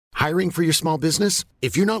Hiring for your small business?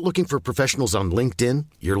 If you're not looking for professionals on LinkedIn,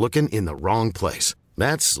 you're looking in the wrong place.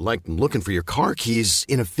 That's like looking for your car keys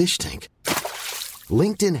in a fish tank.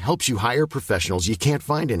 LinkedIn helps you hire professionals you can't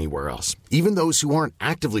find anywhere else, even those who aren't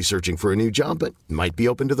actively searching for a new job but might be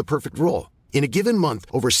open to the perfect role. In a given month,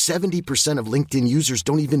 over 70% of LinkedIn users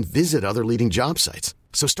don't even visit other leading job sites.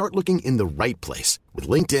 So start looking in the right place. With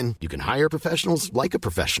LinkedIn, you can hire professionals like a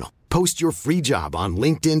professional. Post your free job on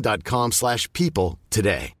linkedin.com/people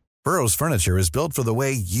today. Burrow's furniture is built for the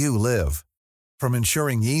way you live. From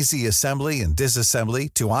ensuring easy assembly and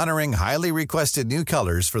disassembly to honoring highly requested new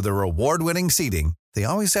colors for their award-winning seating, they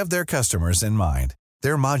always have their customers in mind.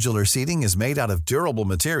 Their modular seating is made out of durable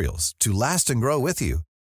materials to last and grow with you.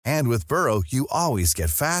 And with Burrow, you always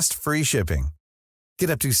get fast, free shipping.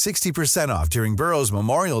 Get up to 60% off during Burrow's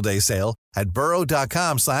Memorial Day sale at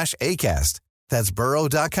burrow.com/ACAST. That's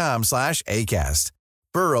burrow.com/ACAST.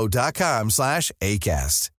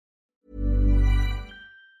 burrow.com/ACAST.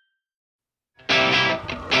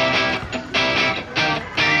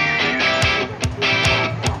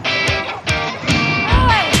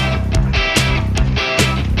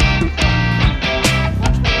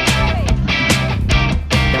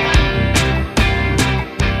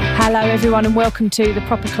 Hello everyone and welcome to the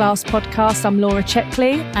Proper Class podcast. I'm Laura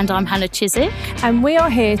Checkley. And I'm Hannah Chiswick. And we are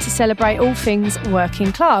here to celebrate all things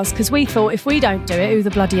working class because we thought if we don't do it, who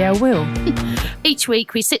the bloody hell will? Each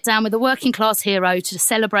week we sit down with a working class hero to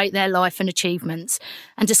celebrate their life and achievements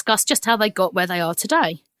and discuss just how they got where they are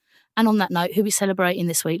today. And on that note, who are we celebrating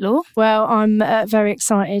this week, Laura? Well, I'm very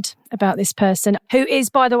excited about this person, who is,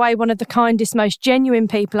 by the way, one of the kindest, most genuine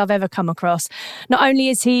people I've ever come across. Not only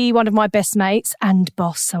is he one of my best mates and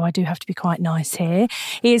boss, so I do have to be quite nice here,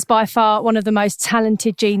 he is by far one of the most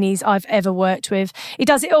talented genies I've ever worked with. He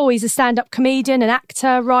does it all. He's a stand-up comedian, an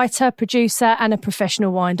actor, writer, producer and a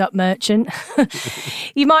professional wind-up merchant.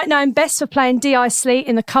 You might know him best for playing D.I. Sleet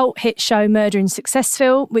in the cult hit show Murder in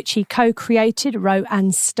Successville, which he co-created, wrote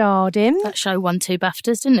and starred in. That show won 2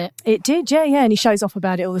 BAFTAs, didn't it? It did, yeah, and he shows off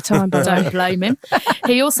about it all the time. Don't blame him.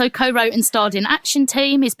 He also co-wrote and starred in Action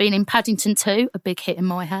Team. He's been in Paddington 2, a big hit in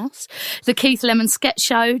my house, The Keith Lemon Sketch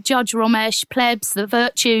Show, Judge Ramesh, Plebs, The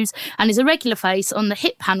Virtues, and is a regular face on the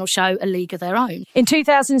hit panel show A League of Their Own. In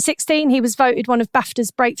 2016, he was voted one of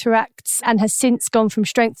BAFTA's breakthrough acts and has since gone from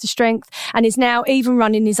strength to strength and is now even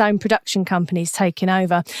running his own production companies, taking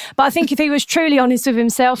over. But I think if he was truly honest with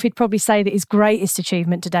himself, he'd probably say that his greatest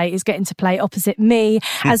achievement today is getting to play opposite me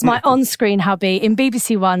as my on-screen hubby in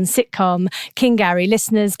BBC One sitcom King Gary.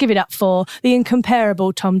 Listeners, give it up for the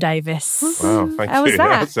incomparable Tom Davis. Wow, thank How you. was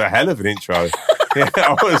that? That's a hell of an intro. Yeah,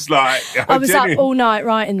 I was like... I was up all night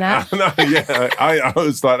writing that. I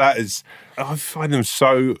was like, I find them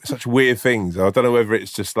such weird things. I don't know whether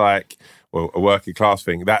it's just like, well, a working class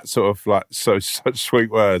thing. That sort of like, such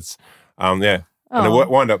sweet words. Yeah. And the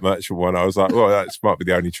wind-up merchant one, I was like, well, that might be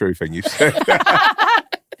the only true thing you've said.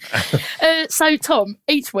 So, Tom,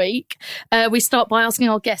 each week we start by asking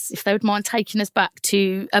our guests if they would mind taking us back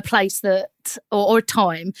to a place that, or a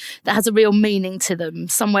time that has a real meaning to them,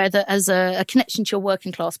 somewhere that has a connection to your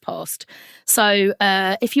working class past. So,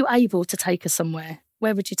 if you're able to take us somewhere,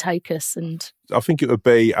 where would you take us? And I think it would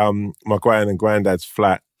be my gran and granddad's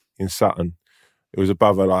flat in Sutton. It was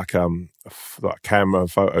above a camera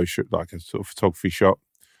and photo shoot, like a sort of photography shop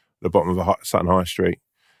at the bottom of Sutton High Street.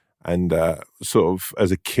 And sort of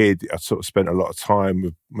as a kid, I sort of spent a lot of time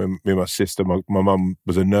with me and my sister. My mum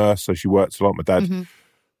was a nurse, so she worked a lot. My dad was a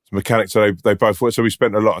mechanic, so they both worked. So we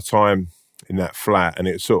spent a lot of time in that flat. And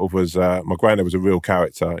it sort of was, my granddad was a real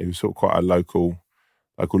character. He was sort of quite a local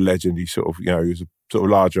legend. He sort of, he was a sort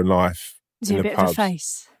of larger in life. Was he a bit of a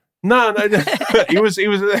face? No. he was a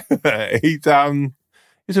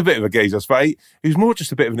bit of a geezer, but he was more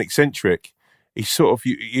just a bit of an eccentric. He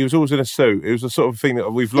was always in a suit. It was the sort of thing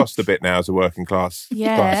that we've lost a bit now as a working class.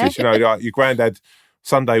 Classes. Like your granddad,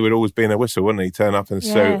 Sunday would always be in a whistle, wouldn't he? Turn up in a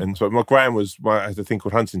suit. And so my gran had a thing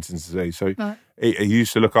called Huntington's disease. So he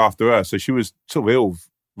used to look after her. So she was sort of ill,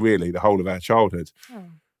 really, the whole of our childhood. Oh.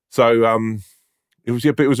 So it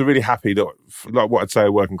was a really happy, like what I'd say,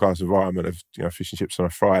 a working class environment of, fish and chips on a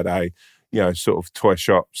Friday, sort of toy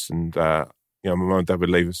shops and, my mum and dad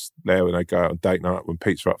would leave us there when they go out on date night when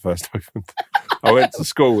Pizza Hut first opened. I went to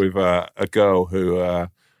school with a girl who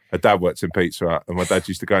her dad worked in Pizza Hut, and my dad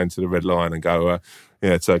used to go into the Red Lion and go,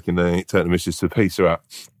 taking the missus to Pizza Hut.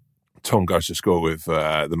 Tom goes to school with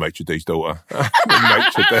the maitre d's daughter.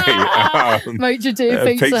 Maitre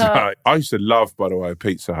d' Pizza Hut. I used to love, by the way,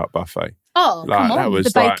 Pizza Hut buffet. Oh, come on. That was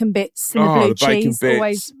the bacon bits and the blue cheese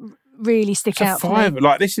always really stick out for me.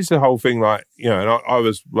 Like, this is the whole thing, like, and I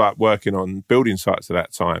was like working on building sites at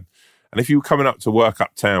that time, And if you were coming up to work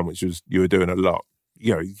uptown, which was you were doing a lot,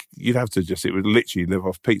 you know, you'd have to just, it would literally live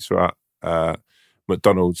off Pizza Hut,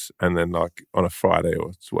 McDonald's, and then like on a Friday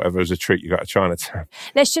or whatever as a treat, you got to Chinatown.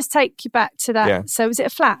 Let's just take you back to that. Yeah. So was it a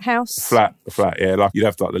flat house? Flat, yeah. Like you'd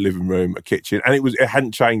have like the living room, a kitchen, and it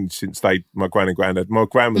hadn't changed since my gran and granddad. My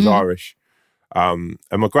gran was Irish, and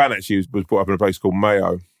my gran actually was brought up in a place called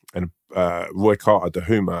Mayo, and Roy Carter,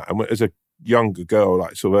 Dahuma, and as a younger girl,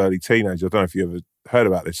 like sort of early teenager, I don't know if you ever heard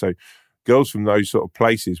about this. So girls from those sort of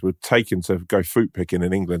places were taken to go fruit picking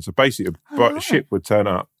in England. So basically, a ship would turn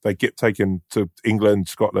up. They get taken to England,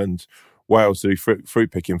 Scotland, Wales to do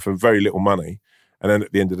fruit picking for very little money. And then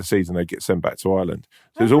at the end of the season, they get sent back to Ireland.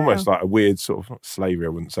 So it was almost like a weird sort of, not slavery, I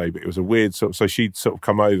wouldn't say, but it was a weird sort of, so she'd sort of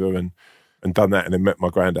come over and done that and then met my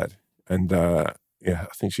granddad. And I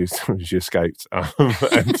think she escaped.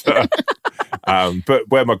 But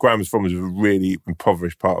where my gran was from was a really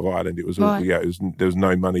impoverished part of Ireland. It was all, there was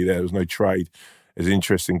no money there. There was no trade. There's an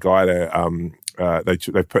interesting guy there.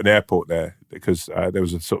 They put an airport there because there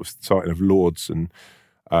was a sort of sighting of Lords, and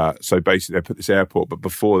so basically they put this airport. But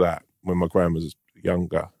before that, when my gran was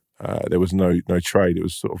younger, there was no trade. It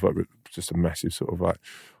was sort of like just a massive sort of like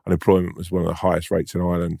unemployment was one of the highest rates in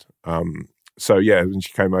Ireland. So yeah, when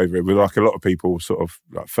she came over, it was like a lot of people sort of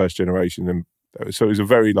like first generation, and so it was a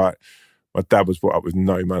very like. My dad was brought up with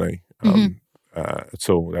no money at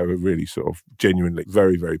all. They were really sort of genuinely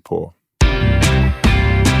very, very poor.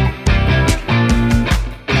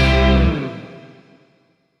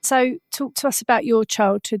 So talk to us about your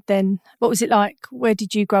childhood then. What was it like? Where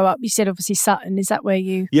did you grow up? You said obviously Sutton. Is that where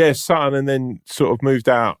you... Yeah, Sutton, and then sort of moved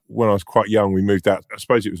out when I was quite young. We moved out, I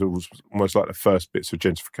suppose it was almost like the first bits of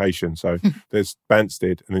gentrification. So there's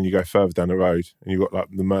Banstead, and then you go further down the road and you've got like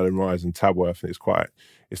the Merlin Rise and Tabworth, and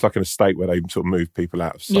it's like an estate where they sort of moved people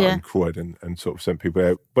out of Sutton, Croyd, and sort of sent people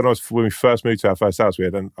there. When we first moved to our first house, we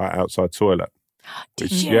had an outside toilet.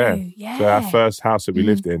 Did you? Yeah. So our first house that we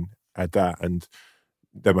lived in had that, and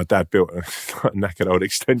then my dad built a knackered old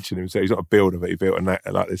extension himself. He's not a builder, but he built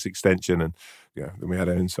like this extension, and then we had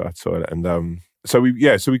an inside toilet. And so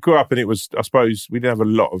we grew up, and it was, I suppose, we didn't have a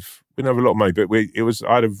lot of money, but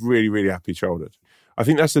I had a really, really happy childhood. I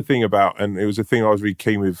think that's the thing about, and it was a thing I was really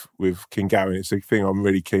keen with Kingarowen. It's a thing I'm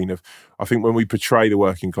really keen of. I think when we portray the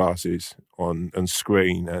working classes on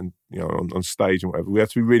screen and on stage and whatever, we have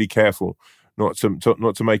to be really careful not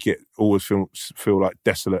to make it always feel like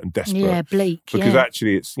desolate and desperate. Yeah, bleak. Because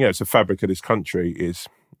actually, it's a fabric of this country. Is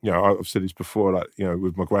I've said this before, like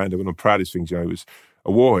with my granddad, one of the proudest things, he was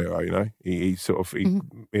a war hero. He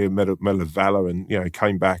had Medal of Valor, and he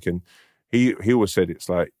came back, and he always said it's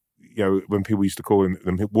like when people used to call him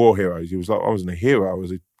war heroes, he was like, I wasn't a hero, I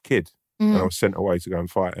was a kid, and I was sent away to go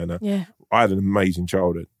and fight. And I had an amazing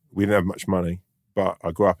childhood. We didn't have much money, but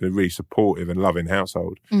I grew up in a really supportive and loving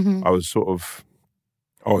household. I was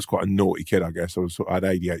quite a naughty kid, I guess. I had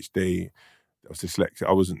ADHD, I was dyslexic.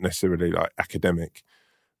 I wasn't necessarily like academic,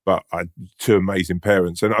 but I had two amazing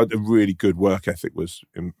parents, and I had a really good work ethic was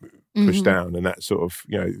pushed down, and that sort of,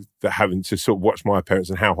 that having to sort of watch my parents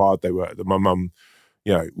and how hard they worked. That my mum,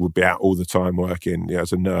 would be out all the time working.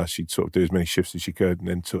 As a nurse, she'd sort of do as many shifts as she could, and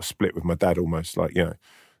then sort of split with my dad almost like,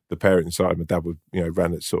 the parent side. My dad would,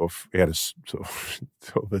 ran it sort of, he had a sort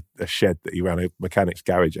of a shed that he ran a mechanic's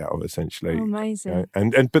garage out of, essentially. Oh, amazing.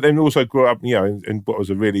 But then also grew up, in what was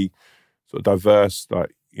a really sort of diverse,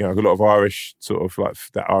 like, a lot of Irish, sort of like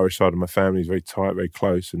that Irish side of my family is very tight, very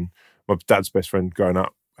close. And my dad's best friend growing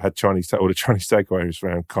up had all the Chinese takeaways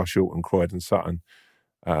around Carshalton and Croyd and Sutton,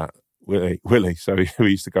 Willie. So we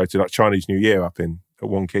used to go to like Chinese New Year up at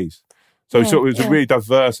One Keys. So it was a really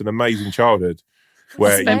diverse and amazing childhood.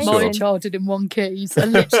 Where I spent my childhood in One Keys. I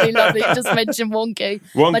literally love it. You just mentioned One Key.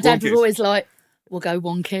 My dad was always like, we'll go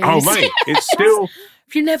One Keys. Oh, mate, it's still...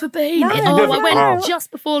 Have you never been? I went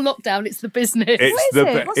just before lockdown. It's the business.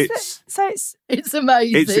 It's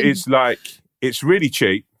amazing. It's like, it's really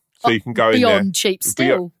cheap. So you can go in there. Beyond cheap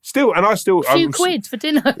still. And I still... A few quid for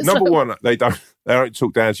dinner. Number one, they don't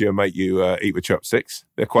talk down to you and make you eat with chopsticks.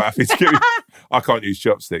 They're quite happy to give you... I can't use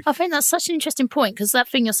chopsticks. I think that's such an interesting point, because that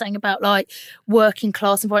thing you're saying about like working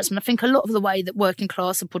class environment, I think a lot of the way that working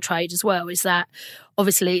class are portrayed as well is that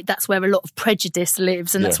obviously that's where a lot of prejudice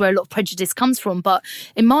lives, and that's where a lot of prejudice comes from. But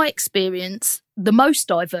in my experience, the most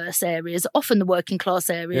diverse areas are often the working class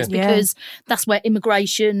areas, because that's where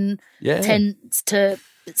immigration tends to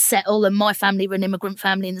settle, and my family were an immigrant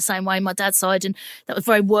family in the same way, my dad's side, and that was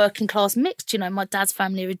very working class mixed. My dad's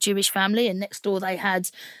family were a Jewish family, and next door they had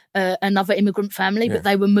another immigrant family, but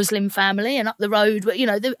they were Muslim family, and up the road,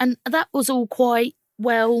 and that was all quite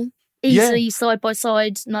easy side by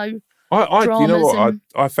side, no dramas. You know what?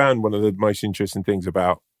 I found one of the most interesting things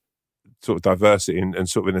about sort of diversity and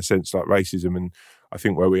sort of in a sense like racism. And I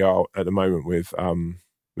think where we are at the moment with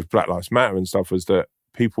Black Lives Matter and stuff was that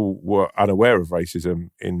people were unaware of racism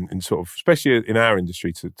in sort of, especially in our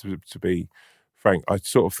industry, to be frank. I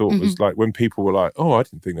sort of thought it was like when people were like, oh, I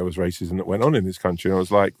didn't think there was racism that went on in this country. And I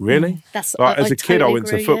was like, really? That's like, as a kid, totally I went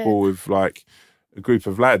to football with like a group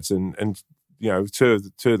of lads and you know, two of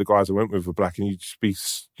the guys I went with were black, and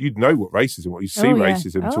you'd know what racism was. You see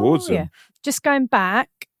racism towards them. Just going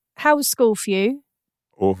back, how was school for you?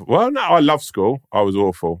 Awful. Well, no, I love school. I was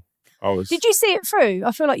awful. Did you see it through?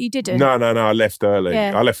 I feel like you didn't. No. I left early.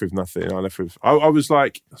 Yeah. I left with nothing. I was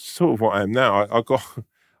like sort of what I am now.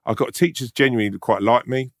 I got teachers genuinely quite liked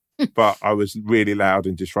me, but I was really loud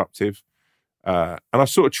and disruptive. And I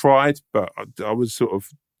sort of tried, but I was sort of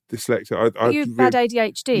dyslexic. You had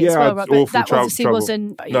ADHD as well, right? But that obviously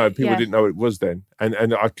wasn't. No, people didn't know what it was then,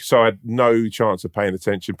 and so I had no chance of paying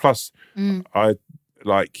attention. Plus, I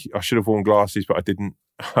should have worn glasses, but I didn't.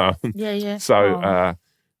 So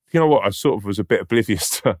you know what? I sort of was a bit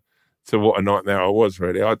oblivious to what a nightmare I was.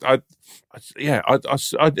 Really, I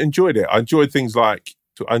enjoyed it. I enjoyed things like.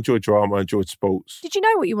 I enjoyed drama. I enjoyed sports. Did you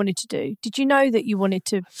know what you wanted to do? Did you know that you wanted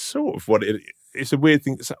to? Sort of what it. It's a weird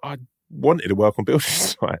thing. I wanted to work on building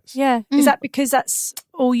sites. Yeah. Is that because that's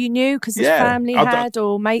all you knew? Because the family had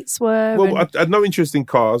or mates were? Well, I had no interest in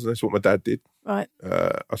cars, and that's what my dad did. Right.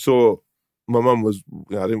 I saw my mum was.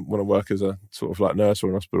 I didn't want to work as a sort of like nurse or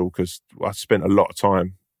an hospital because I spent a lot of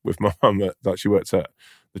time with my mum. Like she worked at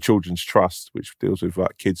the Children's Trust, which deals with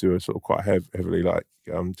like kids who are sort of quite heavily like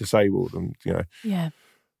disabled, and you know. Yeah.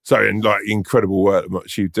 So, and like incredible work that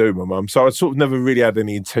she'd do, my mum. So I sort of never really had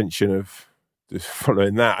any intention of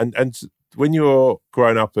following that. And when you're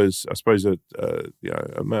growing up as, I suppose, a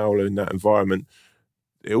male in that environment,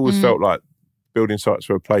 it always felt like building sites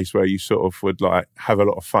were a place where you sort of would like have a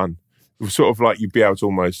lot of fun. It was sort of like you'd be able to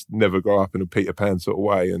almost never grow up in a Peter Pan sort of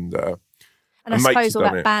way. And I suppose all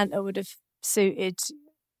that banter would have suited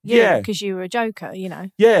you because you were a joker, you know.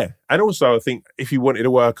 Yeah. And also I think if you wanted to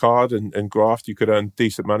work hard and graft, you could earn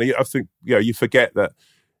decent money. I think, you forget that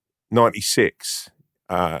 96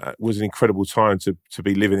 was an incredible time to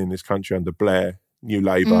be living in this country under Blair, New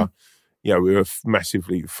Labour. We were a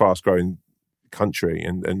massively fast-growing country,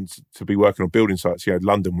 and to be working on building sites,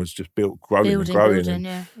 London was just growing.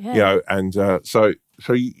 And so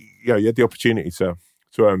you had the opportunity to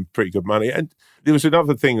earn pretty good money. And there was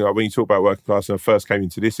another thing, like when you talk about working class, and I first came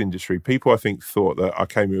into this industry, people I think thought that I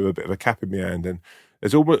came with a bit of a cap in my hand, and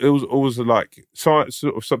it was always like sort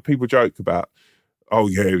of some people joke about, oh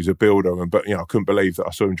yeah, he was a builder, but I couldn't believe that I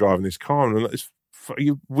saw him driving this car. And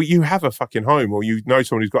you have a fucking home, or you know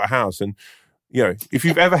someone who's got a house, and if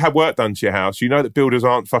you've ever had work done to your house, you know that builders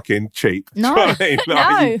aren't fucking cheap. No,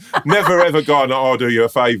 no. Never ever gone, I'll do you a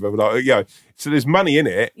favour. Like, so there's money in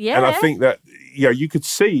it, and I think that you could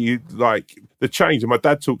see like the change, and my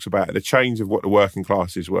dad talks about it, the change of what the working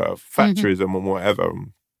classes were, Thatcherism and whatever.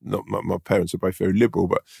 Not my parents are both very liberal,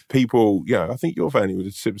 but people, I think your family was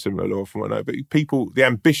a similar law from what I know, but people, the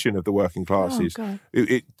ambition of the working classes,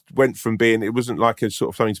 it went from being, it wasn't like a sort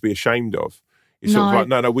of something to be ashamed of. It's sort of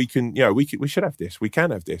like, no, we can, we should have this, we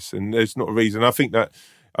can have this, and there's not a reason. I think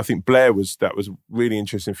Blair was a really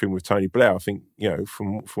interesting thing with Tony Blair. I think,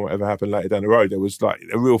 from whatever happened later down the road, there was like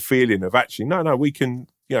a real feeling of actually, no, we can,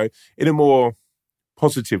 in a more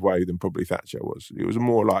positive way than probably Thatcher was. It was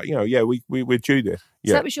more like, we're due this.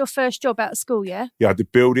 So that was your first job out of school, yeah? Yeah, I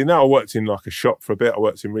did building. I worked in like a shop for a bit. I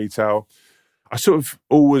worked in retail. I sort of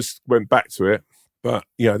always went back to it. But,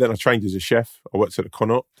 then I trained as a chef. I worked at the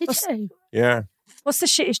Connaught. Did you? Yeah. What's the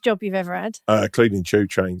shittest job you've ever had? Cleaning tube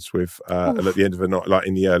trains with, at the end of the night, like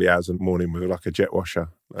in the early hours of the morning with like a jet washer.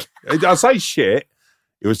 I say shit.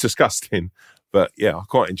 It was disgusting. But yeah, I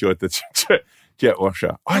quite enjoyed the jet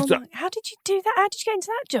washer. How did you do that? How did you get into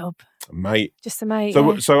that job? Mate. Just a mate.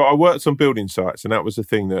 So I worked on building sites, and that was the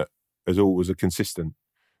thing that was always a consistent.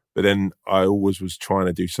 But then I always was trying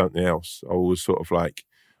to do something else. I was sort of like,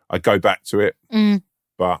 I'd go back to it,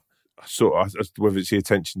 but whether it's the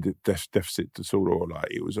attention deficit disorder or like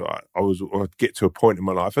it was, I'd get to a point in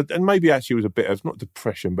my life, and maybe actually it was a bit of not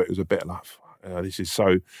depression, but it was a bit like this is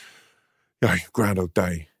so Groundhog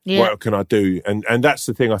Day. Yeah. What can I do? And that's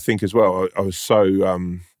the thing I think as well. I was so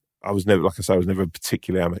I was never, like I say, I was never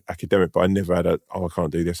particularly academic, but I never had I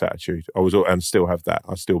can't do this attitude. I was, and still have that.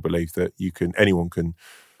 I still believe that anyone can.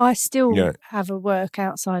 I still have a work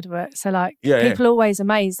outside of work. So like people are always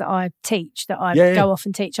amazed that I teach, that I go off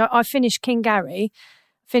and teach. I finished King Gary,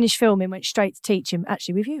 finished filming, went straight to teaching,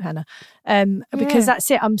 actually with you, Hannah, because that's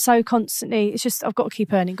it. I'm so constantly, it's just, I've got to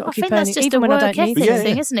keep earning, I think that's just even a work ethic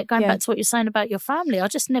thing, isn't it? Going back to what you're saying about your family, I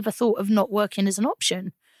just never thought of not working as an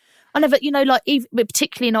option. I never, like, even,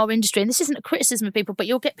 particularly in our industry, and this isn't a criticism of people, but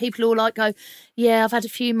you'll get people who like go, yeah, I've had a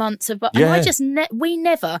few months of, and I just,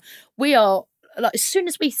 we are, like, as soon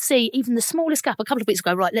as we see even the smallest gap, a couple of weeks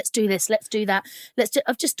ago, right, let's do this, let's do that,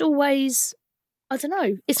 I've just always, I don't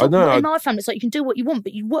know. It's in my family, it's like you can do what you want,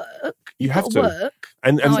 but you work. You have to work.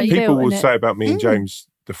 And people will say about me and James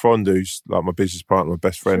DeFrond, who's like my business partner, my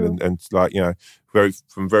best friend, and like,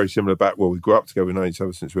 from very similar back. Well, we grew up together, we've known each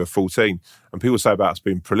other since we were 14. And people say about us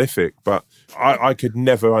being prolific, but I could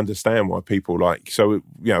never understand why people like. So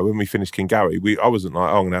when we finished King Gary, I wasn't like,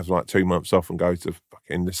 I'm going to have like 2 months off and go to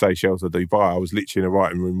fucking the Seychelles or Dubai. I was literally in a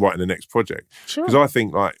writing room writing the next project because I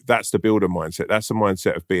think like that's the builder mindset. That's the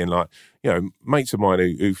mindset of being like, mates of mine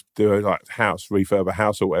who do like refurb a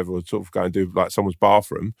house or whatever, or sort of go and do like someone's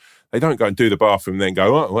bathroom. They don't go and do the bathroom and then go,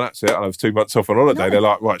 oh, well, that's it, I'll have 2 months off on holiday. No. They're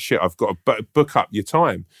like, right, shit, I've got to book up your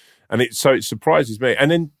time. And it surprises me. And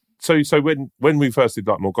then, so when we first did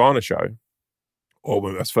like Morgana show, or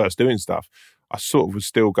when I was first doing stuff, I sort of was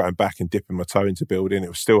still going back and dipping my toe into building. It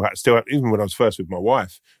was still even when I was first with my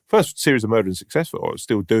wife, first series of Murder and Successful, I was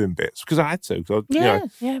still doing bits because I had to. Because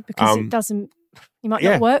it doesn't. You might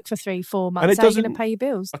not work for 3-4 months. How are you going to pay your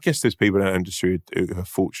bills? I guess there's people in that industry who are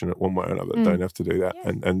fortunate one way or another that don't have to do that.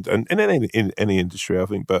 Yeah. And in any industry, I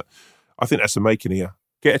think. But I think that's the making here.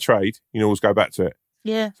 Get a trade. You can always go back to it.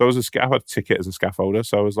 Yeah. So I had a ticket as a scaffolder.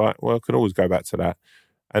 So I was like, well, I can always go back to that.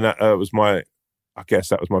 And that was my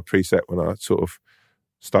preset when I sort of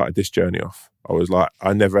started this journey off. I was like,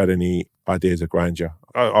 I never had any ideas of grandeur.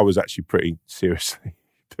 I was actually pretty seriously.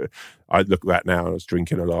 I look back now and I was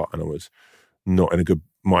drinking a lot and I was not in a good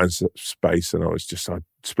mindset space, and I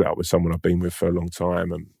split up with someone I've been with for a long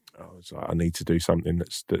time, and I was like, I need to do something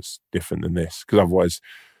that's different than this, because otherwise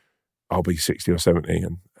I'll be 60 or 70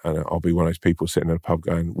 and I'll be one of those people sitting in a pub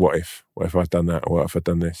going, what if I'd done that, or what if I'd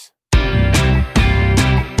done this?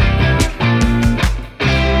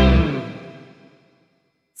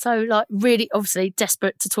 So, like, really, obviously,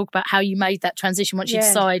 desperate to talk about how you made that transition once you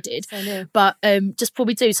decided. But just before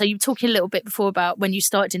we do, so you were talking a little bit before about when you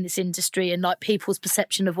started in this industry and, like, people's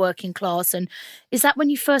perception of working class. And is that when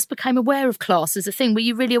you first became aware of class as a thing? Were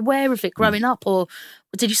you really aware of it growing up? Or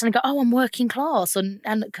did you suddenly go, oh, I'm working class, and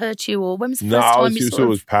it occurred to you? Or when was the first time you saw it? No, it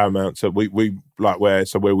was paramount. So we like where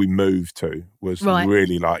we moved to was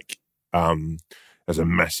really like, there's a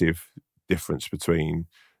massive difference between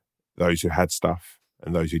those who had stuff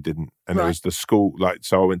and those who didn't. And there was the school, like,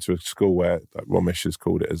 so I went to a school where, like, Romesh has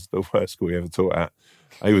called it as the worst school he ever taught at.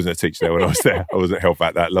 He wasn't a teacher there when I was there. I wasn't held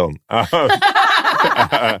back that long.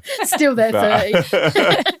 Still there, 30.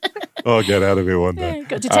 I'll get out of here one day. Yeah,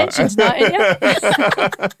 got detention tonight,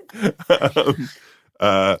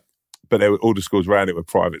 but all the schools around it were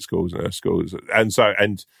private schools and schools.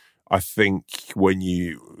 And I think when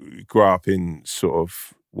you grow up in sort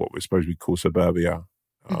of what we're supposed to call suburbia,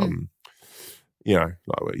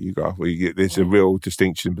 like where you go, there's a real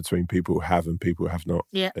distinction between people who have and people who have not.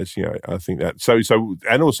 Yeah. I think that. So,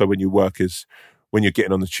 and also when you're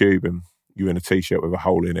getting on the tube and you're in a t-shirt with a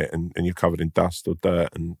hole in it and you're covered in dust or dirt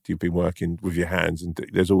and you've been working with your hands, and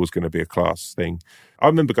there's always going to be a class thing. I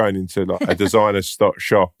remember going into like a designer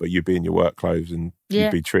shop, but you'd be in your work clothes and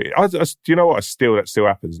you'd be treated. Do you know what? That still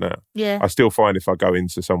happens now. Yeah. I still find if I go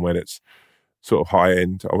into somewhere that's sort of high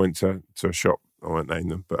end, I went to a shop, I won't name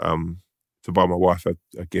them, but to buy my wife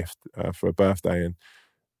a gift for her birthday, and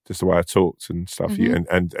just the way I talked and stuff,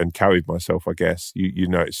 and carried myself, I guess, you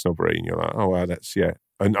know it's snobbery, and you're like, oh wow, that's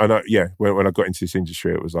And I know, when I got into this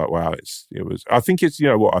industry, it was like, wow, it was. I think it's,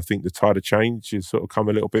 I think the tide of change has sort of come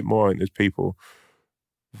a little bit more, and there's people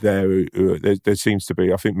there. There seems to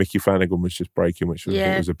be. I think Mickey Flanagan was just breaking, which I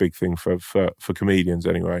think was a big thing for comedians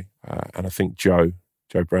anyway. And I think Joe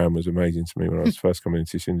Brown was amazing to me when I was first coming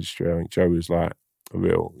into this industry. I think Joe was like a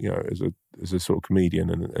real, as a sort of comedian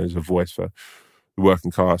and as a voice for the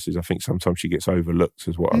working classes. I think sometimes she gets overlooked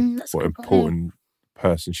as what important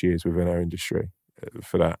person she is within our industry.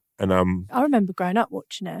 For that. And I remember growing up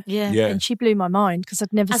watching her. Yeah. And she blew my mind because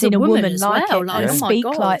I'd never seen a woman like it speak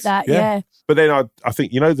like that. Yeah. But then I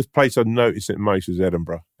think, the place I noticed it most was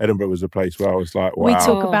Edinburgh. Edinburgh was a place where I was like, wow. We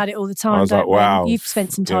talk about it all the time. I was like, wow. You've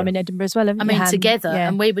spent some time in Edinburgh as well, haven't you? I mean, together. Yeah.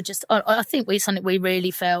 And we were just, I think something we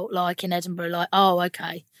really felt like in Edinburgh, like, oh,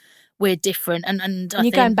 okay, we're different. And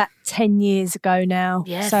you're going back 10 years ago now.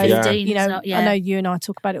 Yeah, so, 15. I know you and I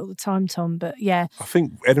talk about it all the time, Tom, but yeah. I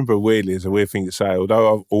think Edinburgh weirdly is a weird thing to say,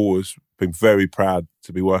 although I've always been very proud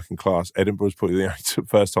to be working class. Edinburgh was probably the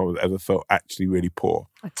first time I've ever felt actually really poor.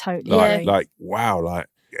 I totally agree. Like, wow, like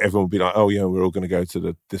everyone would be like, oh yeah, we're all going to go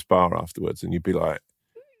to this bar afterwards. And you'd be like,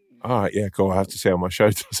 all right, yeah, cool. I have to see how my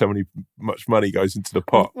show does, how much money goes into the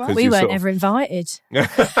pot. Well, we weren't ever invited. We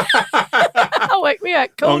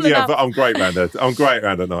weren't cool enough. But I'm great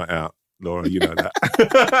around a night out, Laura. You know that.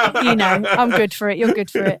 You know, I'm good for it. You're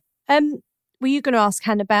good for it. Were you going to ask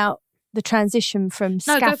Han about the transition from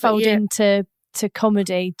scaffolding to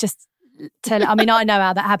comedy? Just tell. I mean, I know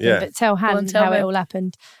how that happened, but tell Han how it all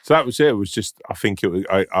happened. So that was it. It was just, I think it was.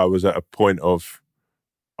 I was at a point of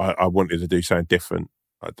I wanted to do something different.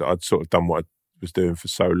 I'd sort of done what I was doing for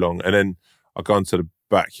so long. And then I gone to the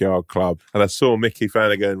Backyard Club and I saw Mickey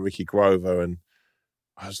Flanagan and Ricky Grover, and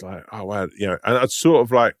I was like, oh, wow. You know, and I'd sort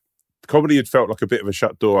of like, comedy had felt like a bit of a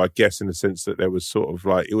shut door, I guess, in the sense that there was sort of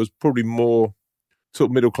like, it was probably more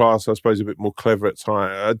sort of middle class, I suppose, a bit more clever at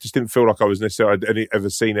times. I just didn't feel like I was necessarily, I'd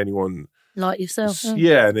ever seen anyone like yourself.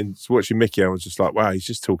 Yeah. And then watching Mickey, I was just like, wow, he's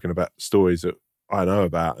just talking about stories that I know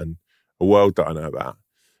about and a world that I know about.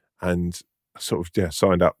 And I sort of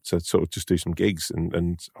signed up to sort of just do some gigs,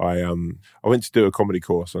 and I went to do a comedy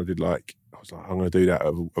course, and I was like, I'm going to do that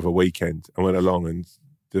of a weekend. I went along, and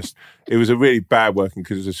just it was a really bad working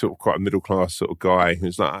because it was a sort of quite a middle class sort of guy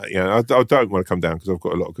who's like, you know, I don't want to come down because I've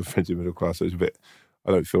got a lot of good friends in middle class, so it's a bit.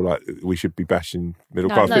 I don't feel like we should be bashing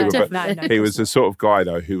middle class people, but he was the sort of guy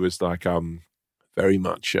though who was like very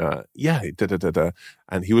much and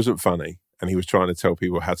he wasn't funny, and he was trying to tell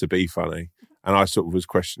people how to be funny. And I sort of was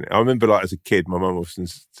questioning it. I remember, like, as a kid, my mum often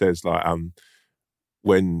says, like,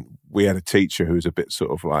 when we had a teacher who was a bit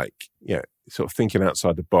sort of like, sort of thinking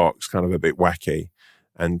outside the box, kind of a bit wacky.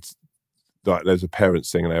 And, like, there's a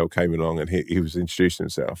parents thing, and they all came along, and he was introducing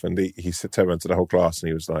himself. And he turned around to the whole class, and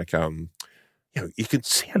he was like, you can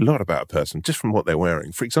see a lot about a person just from what they're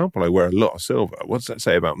wearing. For example, I wear a lot of silver. What does that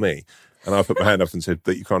say about me? And I put my hand up and said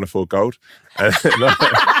that you can't afford gold.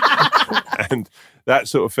 And that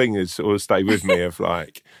sort of thing has sort of stayed with me of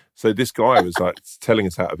like, so this guy was like telling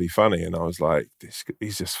us how to be funny, and I was like,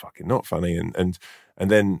 he's just fucking not funny. And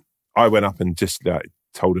then I went up and just like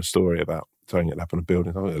told a story about something that happened in a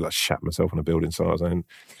building. I like shat myself on a building site, and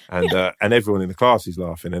everyone in the class is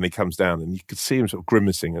laughing, and he comes down and you could see him sort of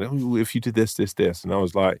grimacing, and oh, if you did this, and I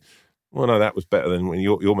was like, well, no, that was better than when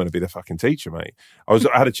you're meant to be the fucking teacher, mate. I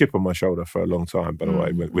had a chip on my shoulder for a long time, by the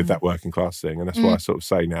way, with that working class thing. And that's why I sort of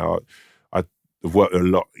say now, I've worked with a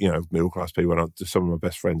lot, you know, middle class people, and some of my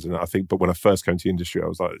best friends. And I think, but when I first came to the industry, I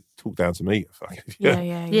was like, talk down to me.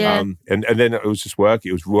 Yeah. And then it was just work.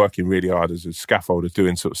 It was working really hard as a scaffolder,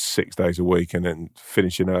 doing sort of 6 days a week, and then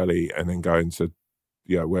finishing early, and then going to,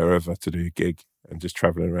 wherever to do a gig, and just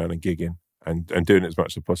traveling around and gigging. And doing it as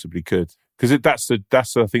much as I possibly could, because I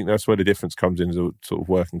think that's where the difference comes in as a sort of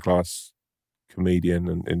working class comedian,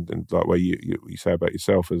 and like where you say about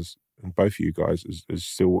yourself as, and both of you guys as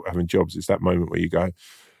still having jobs. It's that moment where you go,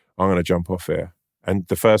 I'm going to jump off here. And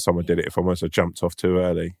the first time I did it, if I'm honest, I jumped off too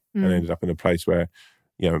early and ended up in a place where,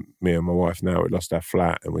 me and my wife now, we lost our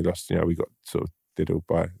flat, and we got sort of diddled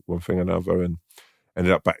by one thing or another, and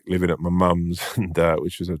ended up back living at my mum's, and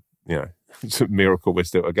which was it's a miracle we're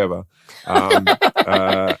still together.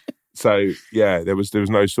 So there was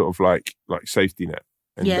no sort of like safety net.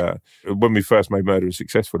 And when we first made Murder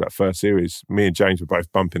successful, that first series, me and James were both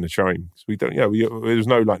bumping the train. So we don't, there was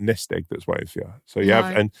no like nest egg that's waiting for you. So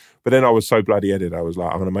but then I was so bloody headed. I was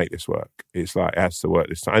like, I'm going to make this work. It's like, it has to work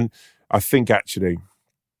this time. And I think actually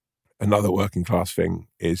another working class thing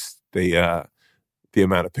is the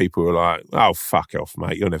amount of people who are like, oh, fuck off,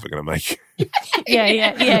 mate, you're never going to make it.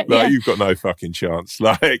 Yeah. You've got no fucking chance.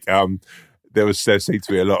 Like, there seemed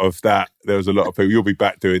to be a lot of that. There was a lot of people, you'll be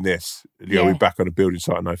back doing this. You'll be back on a building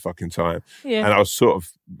site in no fucking time. Yeah. And I was sort of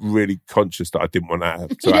really conscious that I didn't want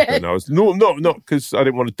that to happen. I was not because I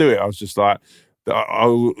didn't want to do it. I was just like,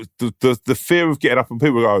 the fear of getting up, and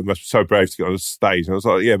people go, oh, it must be so brave to get on stage. And I was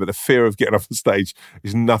like, yeah, but the fear of getting up on stage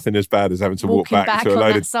is nothing as bad as having to walk back to a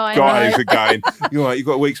load of guys again. You've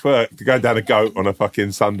got a week's work to go down a goat on a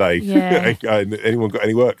fucking Sunday. Yeah. Anyone got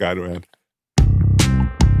any work going around?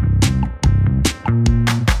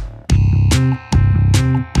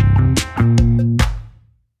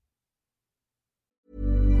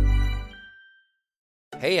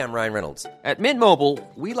 Hey, I'm Ryan Reynolds. At Mint Mobile,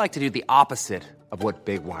 we like to do the opposite of what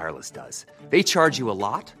Big Wireless does. They charge you a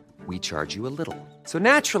lot, we charge you a little. So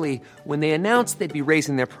naturally, when they announced they'd be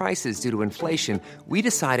raising their prices due to inflation, we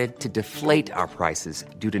decided to deflate our prices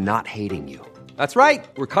due to not hating you. That's right.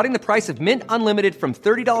 We're cutting the price of Mint Unlimited from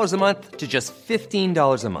 $30 a month to just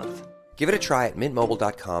 $15 a month. Give it a try at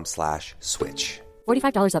mintmobile.com/switch.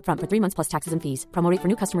 $45 up front for 3 months plus taxes and fees. Promo rate for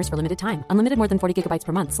new customers for limited time. Unlimited more than 40 gigabytes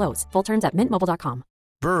per month slows. Full terms at mintmobile.com.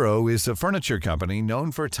 Burrow is a furniture company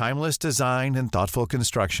known for timeless design and thoughtful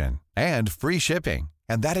construction, and free shipping.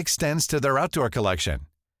 And that extends to their outdoor collection.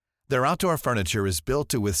 Their outdoor furniture is built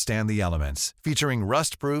to withstand the elements, featuring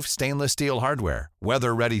rust-proof stainless steel hardware,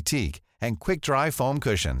 weather-ready teak, and quick-dry foam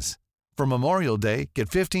cushions. For Memorial Day, get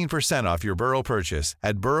 15% off your Burrow purchase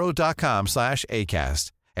at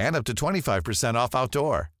burrow.com/ACAST and up to 25% off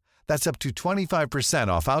outdoor. That's up to 25%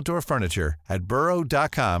 off outdoor furniture at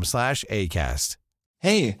burrow.com/ACAST.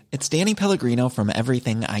 Hey, it's Danny Pellegrino from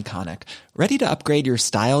Everything Iconic. Ready to upgrade your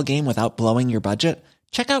style game without blowing your budget?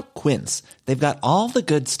 Check out Quince. They've got all the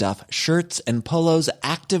good stuff, shirts and polos,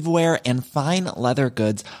 activewear, and fine leather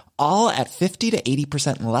goods, all at 50 to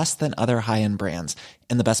 80% less than other high-end brands.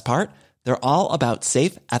 And the best part? They're all about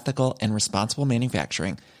safe, ethical, and responsible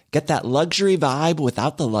manufacturing. Get that luxury vibe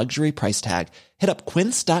without the luxury price tag. Hit up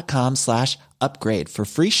quince.com/upgrade for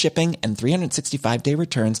free shipping and 365-day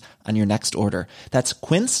returns on your next order. That's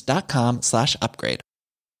quince.com/upgrade.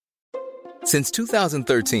 Since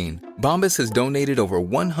 2013, Bombas has donated over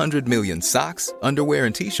 100 million socks, underwear,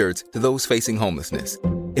 and T-shirts to those facing homelessness.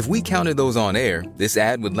 If we counted those on air, this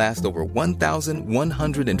ad would last over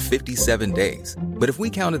 1,157 days. But if we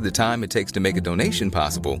counted the time it takes to make a donation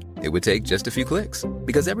possible, it would take just a few clicks.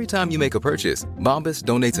 Because every time you make a purchase, Bombas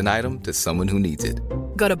donates an item to someone who needs it.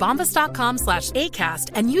 Go to bombas.com/ACAST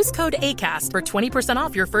and use code ACAST for 20%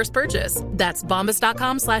 off your first purchase. That's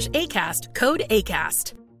bombas.com/ACAST, code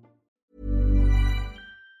ACAST.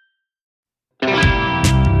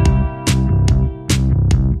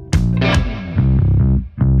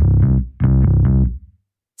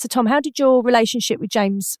 So, Tom, how did your relationship with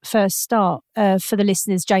James first start? For the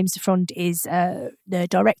listeners, James Defrond is the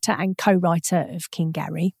director and co-writer of King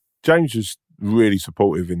Gary. James was really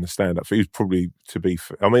supportive in the stand-up. He was probably,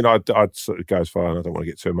 I'd sort of go as far, and I don't want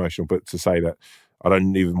to get too emotional, but to say that I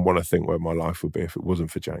don't even want to think where my life would be if it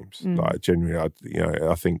wasn't for James. Like, genuinely, I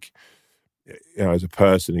think, as a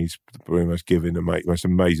person, he's probably the most giving and most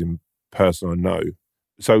amazing person I know.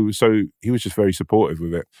 So he was just very supportive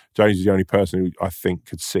with it. James is the only person who I think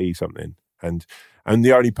could see something, and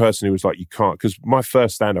the only person who was like, you can't, because my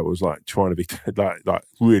first stand-up was like trying to be like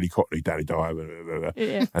really cockney Danny Dyer,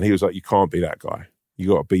 and he was like, you can't be that guy. You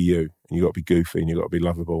got to be you, and you got to be goofy, and you got to be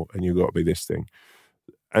lovable, and you got to be this thing.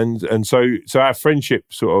 And so our friendship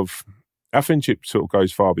sort of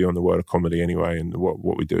goes far beyond the world of comedy anyway. And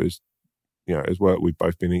what we do is, as work, we've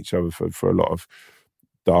both been each other for a lot of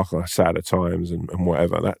darker, sadder times and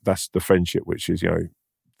whatever. That's the friendship, which is,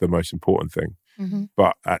 the most important thing. Mm-hmm.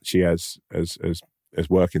 But actually, as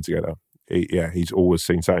working together, he's always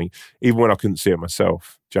seen something. Even when I couldn't see it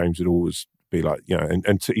myself, James would always be like,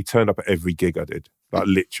 and he turned up at every gig I did, like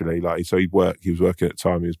literally, like, so he was working at the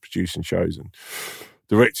time, he was producing shows and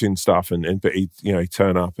directing stuff, but he'd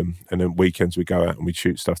turn up and then weekends we'd go out and we'd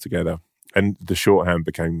shoot stuff together. And the shorthand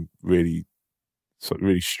became really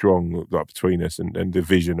strong, like, between us, and the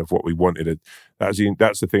vision of what we wanted. That's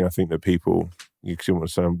the thing I think that people, you don't want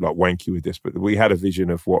to sound like wanky with this, but we had a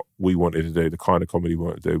vision of what we wanted to do, the kind of comedy we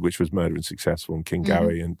wanted to do, which was Murder and Successful and King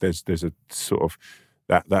Gary. And there's a sort of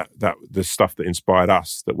that the stuff that inspired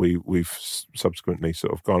us that we've subsequently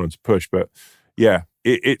sort of gone on to push. But yeah,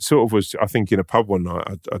 it sort of was, I think, in a pub one night,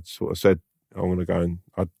 I'd sort of said, I want to go, and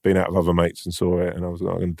I'd been out with other mates and saw it, and I was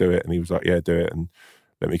like, I'm going to do it. And he was like, yeah, do it. And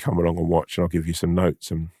let me come along and watch, and I'll give you some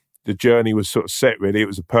notes. And the journey was sort of set, really. It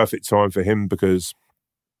was a perfect time for him because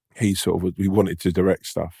he wanted to direct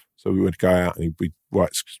stuff. So we would go out and we'd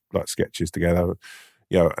write like sketches together,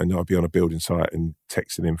 and I'd be on a building site and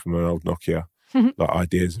texting him from an old Nokia, like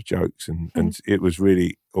ideas of jokes. And it was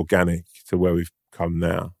really organic to where we've come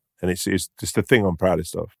now. And it's just the thing I'm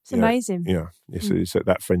proudest of. It's amazing. It's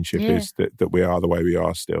that friendship is that we are the way we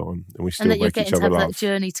are still, and we still make each other laugh. And that you're getting to have that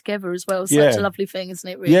journey together as well. Such a lovely thing, isn't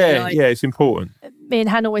it? Really? Yeah, it's important. Me and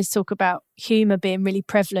Han always talk about humour being really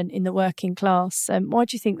prevalent in the working class. Why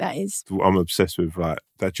do you think that is? I'm obsessed with like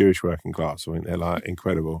that Jewish working class. I think they're like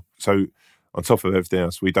incredible. So on top of everything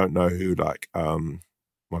else, we don't know who like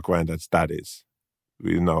my granddad's dad is.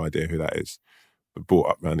 We have no idea who that is. Brought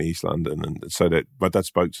up around East London, and so that my dad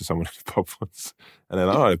spoke to someone in the pub once, and they're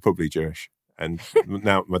like, "Oh, they're probably Jewish." And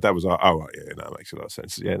now my dad was like, "Oh, right, yeah, that makes a lot of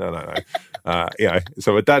sense." Yeah, no.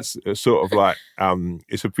 So my dad's sort of like,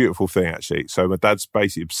 it's a beautiful thing actually. So my dad's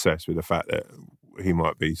basically obsessed with the fact that he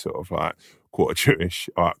might be sort of like quarter Jewish,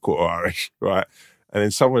 quarter Irish, right? And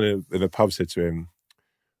then someone in the pub said to him,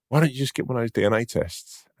 "Why don't you just get one of those DNA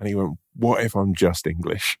tests?" And he went, "What if I'm just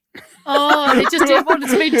English?" Oh, he just didn't want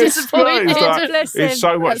to be disappointed. It's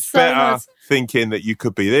so much better thinking that you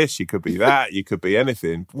could be this, you could be that, you could be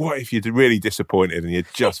anything. What if you're really disappointed and you're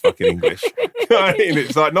just fucking English? You know what I mean?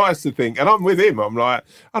 It's like nice to think. And I'm with him. I'm like,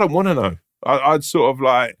 I don't want to know. I'd sort of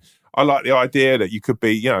like, I like the idea that you could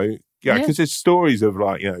be, Yeah, because there's stories of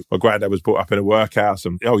like, my granddad was brought up in a workhouse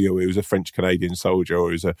and, he was a French-Canadian soldier, or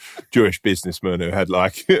he was a Jewish businessman who had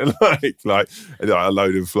like a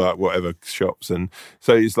load of like whatever shops. And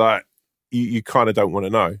so it's like, you kind of don't want to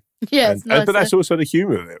know. Yeah, but that's also the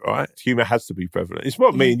humour of it, right? Humour has to be prevalent. It's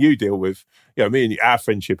what me and you deal with. Me and you, our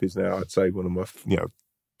friendship is now, I'd say, one of my,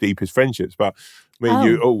 deepest friendships. But me and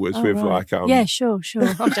you always with right. like... yeah, sure.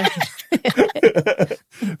 I'm joking.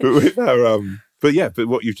 But with our... But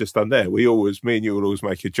what you've just done there, me and you will always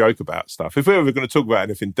make a joke about stuff. If we're ever going to talk about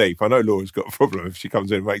anything deep, I know Laura's got a problem if she comes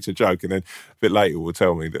in and makes a joke and then a bit later will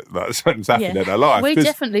tell me that like, something's happened in her life. We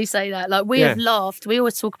definitely say that. Like, we have laughed. We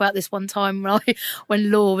always talk about this one time when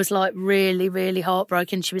Laura was like really, really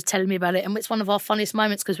heartbroken. She was telling me about it. And it's one of our funniest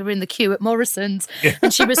moments because we were in the queue at Morrison's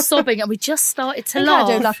and she was sobbing and we just started to laugh.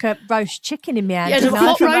 I do like a roast chicken in my hand. Yeah, a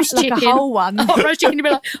hot roast chicken. Like a whole one. A hot roast chicken. You'd be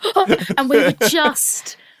like, oh. And we were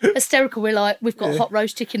just... hysterical. We're like, we've got hot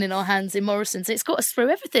roast chicken in our hands in Morrison's. It's got us through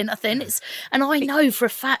everything, I think. And I know for a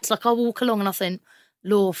fact, like I walk along and I think,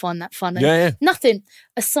 Law find that funny. Yeah. Nothing.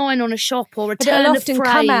 A sign on a shop or a but turn it'll of often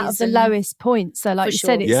phrase. come out of the lowest points. So like you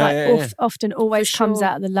said, it's often always comes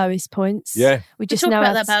out of the lowest points. Yeah. We just talk know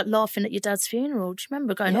about that about laughing at your dad's funeral. Do you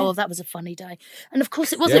remember going, oh, that was a funny day? And of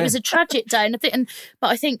course it was. Yeah. It was a tragic day. But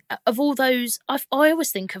I think of all those, I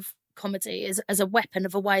always think of comedy as a weapon,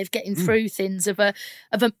 of a way of getting through things, as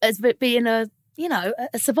it being a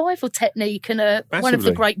survival technique and one of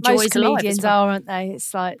the great joys Most of life. comedians are, aren't they?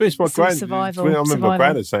 It's like survival. I remember my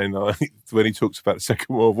granddad saying when he talks about the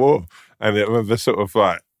Second World War, and I remember sort of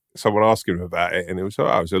like someone asking him about it, and it was it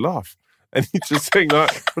was a laugh. And he's just saying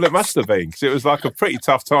like, well, it must have been, because it was like a pretty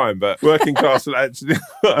tough time, but working class lads,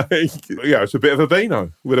 it's a bit of a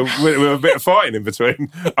beano with a bit of fighting in between.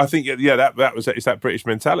 I think, it's that British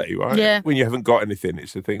mentality, right? Yeah. When you haven't got anything,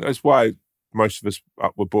 it's the thing. That's why most of us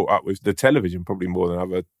were brought up with the television, probably more than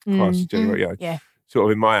other classes. Yeah. Sort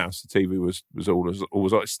of in my house, the TV was always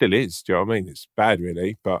it still is. Do you know what I mean? It's bad,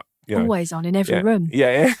 really, but. Always on in every room.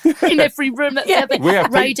 Yeah. In every room. That's we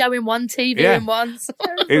have radio in one, TV in one.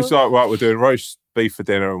 It's like, right, we're doing roast beef for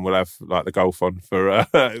dinner and we'll have like the golf on for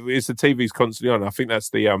it's the TV's constantly on. I think that's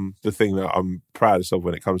the thing that I'm proudest of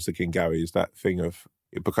when it comes to King Gary, is that thing of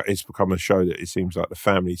it's become a show that it seems like the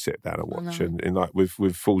family sit down and watch, and like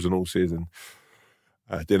with Fools and Horses and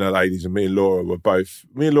Dinner Ladies, and me and Laura,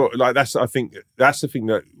 like I think that's the thing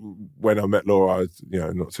that when I met Laura, I was,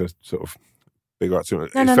 not to sort of big right to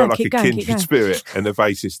it. It felt like a kindred spirit, and the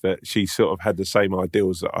basis that she sort of had the same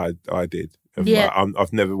ideals that I did. Like,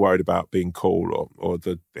 I've never worried about being cool or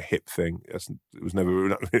the hip thing. It was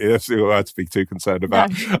never. That's what I had to be too concerned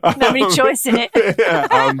about. No any choice in it.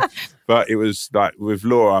 But it was like with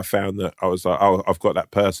Laura, I found that I was like, oh, I've got that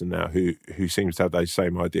person now who seems to have those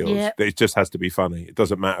same ideals. Yeah. It just has to be funny. It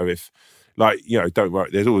doesn't matter if. Like, don't worry,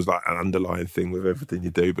 there's always like an underlying thing with everything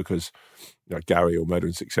you do, because Gary or Murder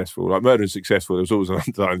and Successful, there was always an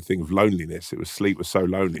underlying thing of loneliness. Sleep was so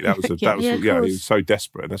lonely. That was he was so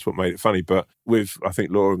desperate, and that's what made it funny. But with, I think,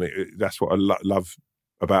 Laura and me, that's what I love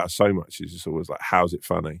about her so much, is it's always like, how's it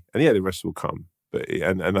funny? And the rest will come. But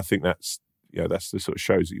and I think that's that's the sort of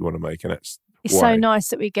shows that you want to make, and that's it's so nice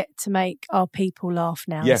that we get to make our people laugh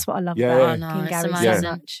now. That's what I love about King Gary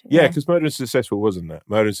so much. Yeah, because Murder and Successful wasn't that.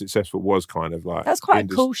 Murder and Successful was kind of like... That was quite a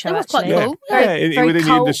cool show, It was quite cool. Within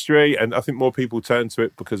the industry, and I think more people turned to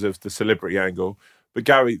it because of the celebrity angle. But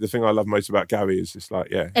Gary, the thing I love most about Gary is just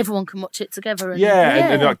like, everyone can watch it together.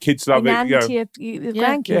 And like kids love it.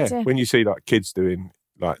 Grandkids, When you see like kids doing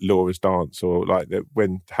like Laura's dance, or like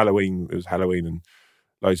when it was Halloween and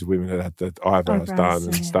loads of women had the eyebrows done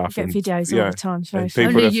and stuff. Get videos all the time.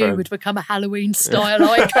 Only you would become a Halloween style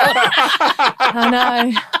icon.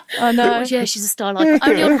 I know. Yeah, she's a style icon.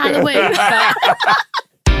 Only on Halloween.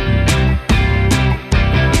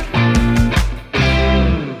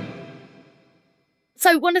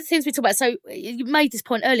 So one of the things we talk about, so you made this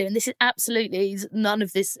point earlier, and this is absolutely, none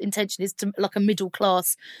of this intention is to like a middle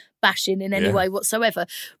class bashing in any way whatsoever.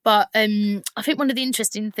 But I think one of the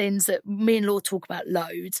interesting things that me and Laura talk about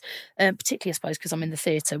loads, particularly I suppose because I'm in the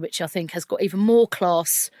theatre, which I think has got even more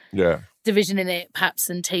class division in it perhaps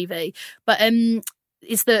than TV, but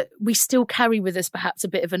is that we still carry with us perhaps a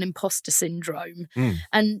bit of an imposter syndrome.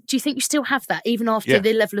 And do you think you still have that even after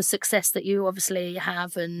the level of success that you obviously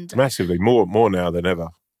have? And massively more now than ever.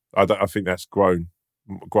 I think that's grown.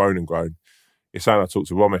 It's something I talked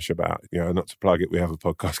to Romesh about, not to plug it, we have a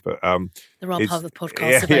podcast, but there are other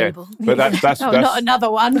podcasts available. But that's not another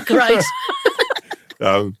one. Great.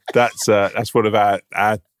 That's one of our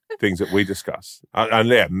things that we discuss.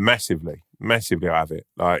 And massively I have it.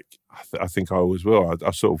 Like, I think I always will.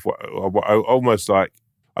 I almost like,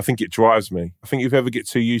 I think it drives me. I think if you ever get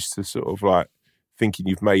too used to sort of like thinking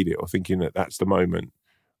you've made it or thinking that that's the moment,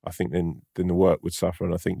 I think then the work would suffer,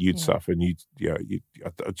 and I think you'd suffer, and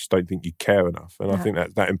I just don't think you'd care enough. And I think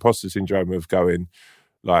that imposter syndrome of going,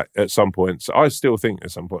 like, at some point, so I still think at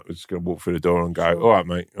some point we're just going to walk through the door and go, all right,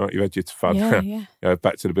 mate, all right, you've had your fun.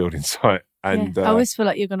 Back to the building site. And I always feel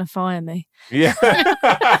like you're going to fire me. Yeah.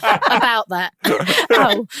 About that.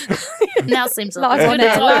 Oh. Now seems Live like on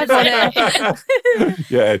air, live on air.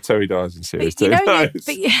 Yeah, Terry Dyer's in series too. But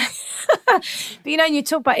you know, and you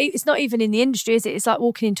talk about it's not even in the industry, is it? It's like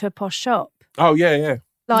walking into a posh shop. Oh, yeah.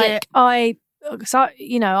 Like, I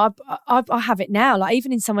have it now. Like,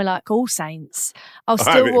 even in somewhere like All Saints, I'll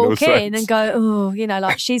still walk in and go, oh,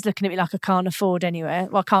 like she's looking at me like I can't afford anywhere.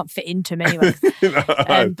 Well, I can't fit into them anyway.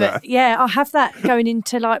 But yeah, I have that going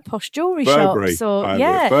into like posh jewellery shops or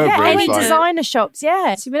any designer shops.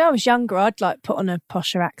 Yeah. So when I was younger, I'd like put on a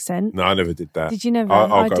posher accent. No, I never did that. Did you never?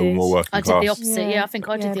 I'll go more working class. I did the opposite. Yeah, I think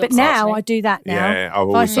I did the opposite. But now I do that now. Yeah, I've if I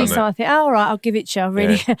always see done something, I think, all right, I'll give it to you.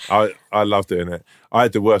 Really. Yeah. I love doing it. I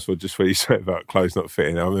had the worst one just when you said about clothes not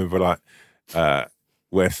fitting. I remember like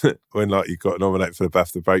when like you got nominated for the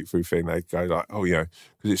BAFTA Breakthrough thing, they go like, oh yeah,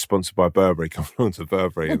 because it's sponsored by Burberry, come along to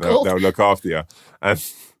Burberry and they'll look after you. And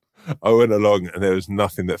I went along and there was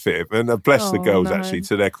nothing that fitted. And bless the girls, actually,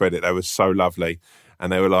 to their credit, they were so lovely.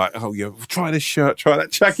 And they were like, oh, yeah, try this shirt, try that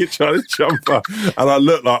jacket, try this jumper. And I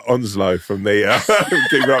looked like Onslow from the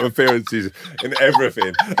Keeping Up Appearances and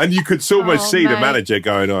everything. And you could almost see the manager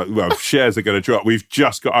going, oh, well, shares are going to drop. We've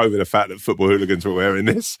just got over the fact that football hooligans were wearing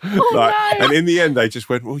this. And in the end, they just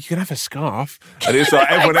went, well, you can have a scarf. And it's like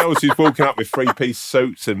everyone else is walking up with three-piece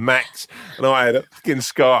suits and Macs. And I had a fucking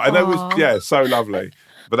scarf. And that was, so lovely.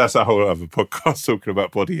 But that's a whole other podcast talking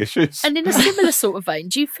about body issues. And in a similar sort of vein,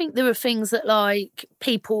 do you think there are things that like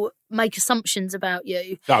people make assumptions about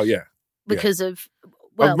you? Oh, yeah. Because of,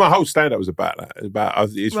 my whole stand-up was about that.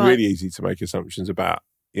 It's really easy to make assumptions about,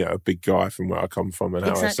 a big guy from where I come from and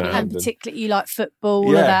how I sound. And particularly you like football,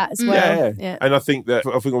 all of that as well. Yeah. And I think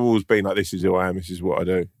I've always been like, this is who I am, this is what I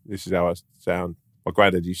do, this is how I sound. My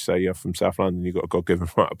granddad used to say, you're from South London, you've got a God-given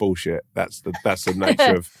right of bullshit. That's the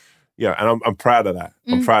nature of... Yeah, and I'm proud of that.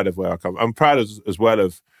 I'm proud of where I come. I'm proud as well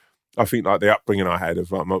of, I think, like the upbringing I had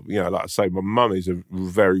of like, like I say, my mum is a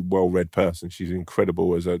very well-read person. She's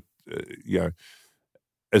incredible as a,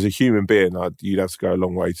 as a human being. You'd have to go a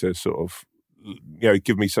long way to sort of,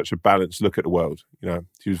 give me such a balanced look at the world.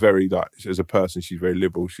 She was very as a person, she's very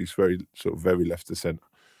liberal. She's very sort of very left of centre,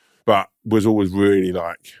 but was always really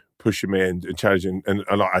like pushing me and challenging, and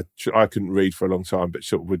like I couldn't read for a long time, but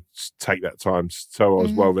sort of would take that time. So I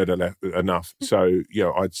was well read enough. So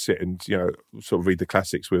I'd sit and sort of read the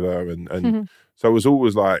classics with her, and so I was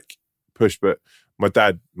always like pushed. But my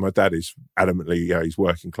dad is adamantly he's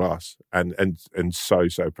working class and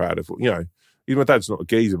so proud of my dad's not a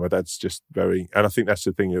geezer. My dad's just very, and I think that's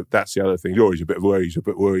the thing. That's the other thing. He's a bit worried.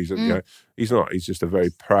 He's not. He's just a very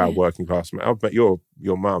proud working class man. I've met your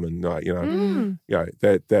mum, and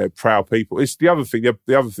they're proud people. It's the other thing.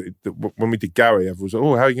 The other thing that when we did Gary, everyone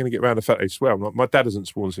was, how are you going to get around the fact they swear? I'm like, my dad hasn't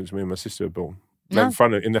sworn since me and my sister were born. No.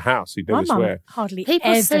 In the house, he'd never swear. Hardly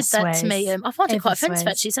people ever said swears. that to me. I find it quite offensive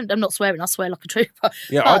actually. I'm not swearing. I swear like a trooper.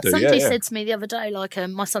 Yeah, but I do. Somebody said to me the other day, like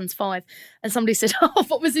my son's 5, and somebody said, "Oh,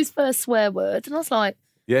 what was his first swear word?" And I was like,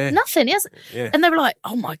 nothing. He hasn't. Yeah. And they were like,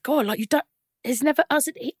 "Oh my God, like you don't." He's never. I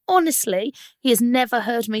said, honestly, he has never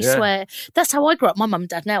heard me swear. That's how I grew up. My mum and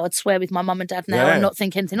dad now, I'd swear with my mum and dad now and not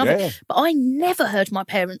think anything of it. But I never heard my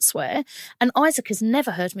parents swear, and Isaac has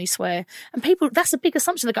never heard me swear. And people, that's a big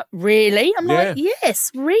assumption. They go, "Really?" I'm like,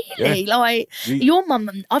 "Yes, really." Like your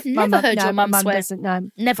mum, I've never heard your mum swear. Doesn't,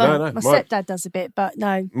 no, never. No. My stepdad does a bit, but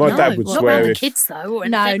no. My dad would swear. Not around the kids though.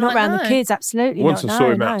 No, not around the kids. Absolutely. Once I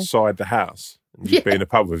saw him outside the house. You'd be in a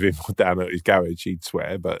pub with him or down at his garage, he'd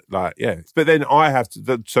swear. But But then I have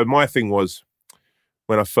to. So my thing was,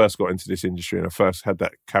 when I first got into this industry and I first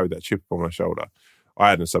carried that chip on my shoulder, I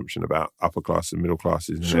had an assumption about upper class and middle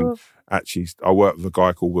classes. And then actually, I worked with a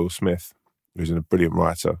guy called Will Smith, who's a brilliant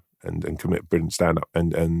writer and commit brilliant stand-up.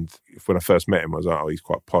 And when I first met him, I was like, oh, he's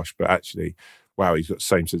quite posh. But actually, wow, he's got the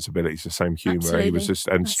same sensibilities, the same humour. Absolutely. He was just,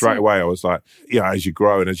 and straight away I was like, as you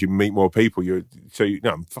grow and as you meet more people, fucking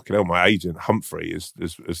hell, my agent Humphrey is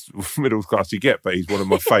as middle class you get, but he's one of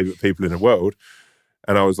my favourite people in the world.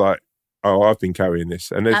 And I was like, oh, I've been carrying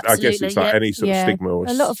this. And I guess it's like any sort of stigma. Or,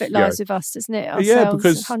 a lot of it lies with us, doesn't it? Ourselves, yeah,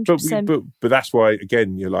 because 100%. But that's why,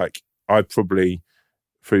 again, you're like, I probably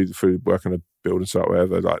through working a building site,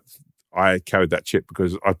 whatever, like I carried that chip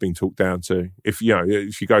because I've been talked down to. If you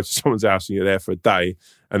go to someone's house and you're there for a day,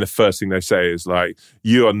 and the first thing they say is like,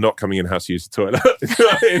 "You are not coming in the house to use the toilet."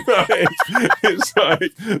 It's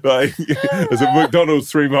like there's a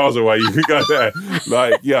McDonald's 3 miles away. You can go there.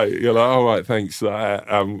 Like, yeah, you're like, "All right, thanks."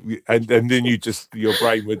 And then your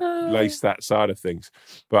brain would lace that side of things.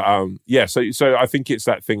 But so I think it's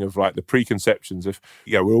that thing of like the preconceptions of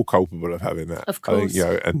we're all culpable of having that. Of course,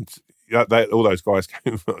 I think, and. All those guys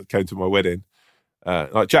came to my wedding.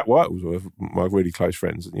 Like Jack White was one of my really close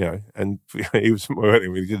friends, and he was at my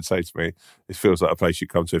wedding. He didn't say to me, "This feels like a place you'd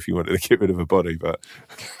come to if you wanted to get rid of a body," but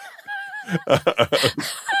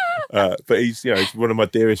he's one of my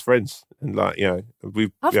dearest friends, and like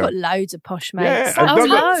I've got loads of posh mates. Yeah,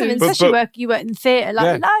 loads, especially you work in theatre,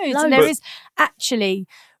 loads, and there is actually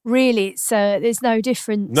really there's no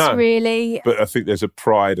difference really. But I think there's a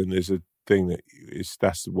pride and there's a thing that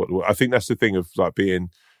that's what I think that's the thing of like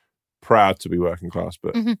being proud to be working class,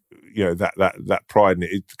 but that pride in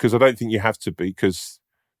it, because I don't think you have to be, because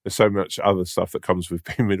there's so much other stuff that comes with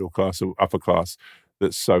being middle class or upper class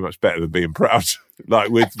that's so much better than being proud.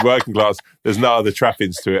 Like with working class, there's no other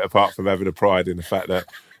trappings to it apart from having a pride in the fact that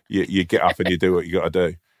you get up and you do what you got to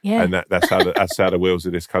do. Yeah. And that's how the wheels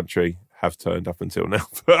of this country have turned up until now.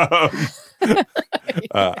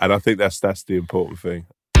 And I think that's the important thing.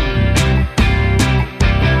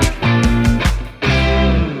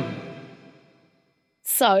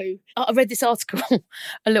 So I read this article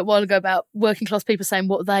a little while ago about working class people saying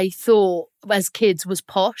what they thought as kids was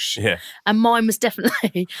posh. Yeah. And mine was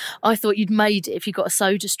definitely, I thought you'd made it if you got a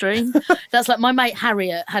soda stream. That's like my mate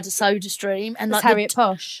Harriet had a soda stream. And was like Harriet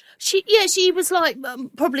posh? She was like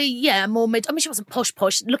probably, more mid. I mean, she wasn't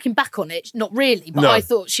posh. Looking back on it, not really, but I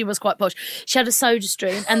thought she was quite posh. She had a soda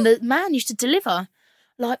stream and the man used to deliver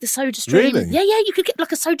like the soda stream. Really? Yeah, you could get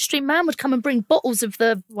like a soda stream man would come and bring bottles of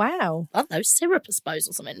the, wow, I don't know, syrup, I suppose,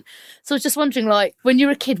 or something. So I was just wondering, like, when you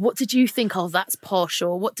were a kid, what did you think, oh, that's posh,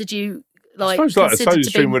 or what did you like? I suppose like a soda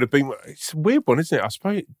stream would have been, it's a weird one, isn't it? I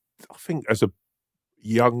think as a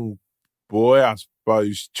young boy, I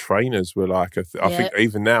suppose trainers were like, I think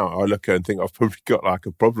even now I look at it and think I've probably got like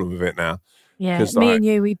a problem with it now. Yeah, me and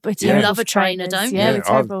you, we love a trainer, don't you?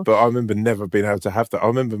 Yeah, but I remember never being able to have that. I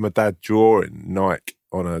remember my dad drawing Nike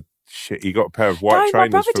on a shit. He got a pair of white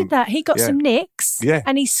trainers. My brother did that. He got some nicks,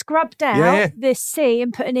 and he scrubbed out the C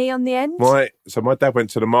and put an E on the end. So my dad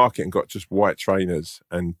went to the market and got just white trainers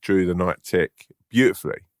and drew the Nike tick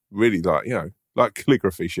beautifully, really like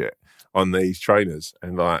calligraphy shit on these trainers,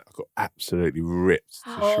 and like I got absolutely ripped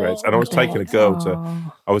to shreds. And I was taking a girl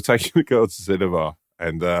to cinema.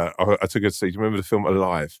 And I took her to see, do you remember the film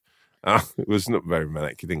Alive? It was not very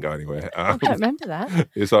romantic. It didn't go anywhere. I don't remember that.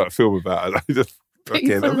 It's like a film about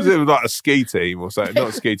it was like a ski team or something. Not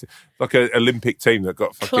a ski team. Like an Olympic team that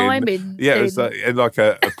got fucking... Climbing. Yeah, it was like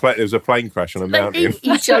there was a plane crash on a mountain. They eat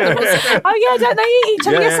each other. Don't they eat each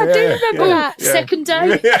other? Yes, I do remember that. Yeah. Second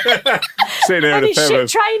day. Sitting there in a pair of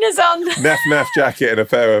trainers on. Naff jacket and a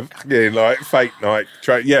pair of like fake Nike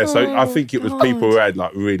trainers. Yeah, so I think it was people who had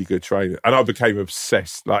like really good trainers. And I became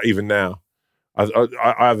obsessed, like even now.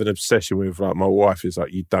 I have an obsession with like my wife is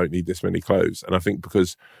like, you don't need this many clothes. And I think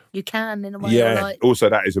because you can in a way. Yeah. Also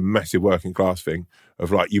that is a massive working class thing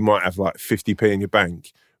of like, you might have like 50p in your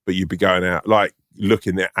bank, but you'd be going out like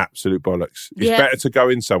looking at absolute bollocks. It's better to go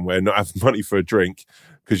in somewhere and not have money for a drink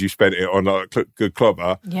because you spent it on like a good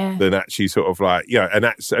clobber than actually sort of like, and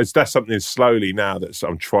that's something slowly now that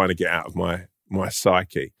I'm trying to get out of my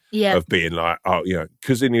psyche. Yeah. Of being like,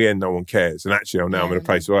 because in the end, no one cares. And actually, I'm in a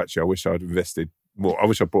place where actually I wish I'd invested more. I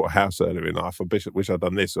wish I bought a house earlier in life. I wish I'd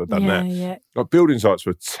done this or done that. Yeah. Like building sites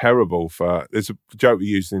were terrible there's a joke we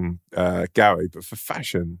used in Gary, but for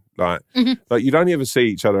fashion, like you'd only ever see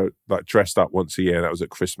each other like dressed up once a year, and that was at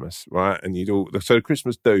Christmas, right? And so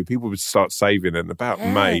Christmas people would start saving in about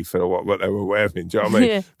May for what they were wearing. Do you know what I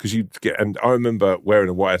mean? Because and I remember wearing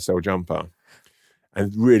a YSL jumper.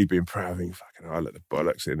 And really being proud of me, I look the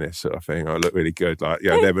bollocks in this sort of thing. I look really good. Like,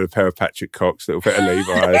 there with a pair of Patrick Cox, little bit of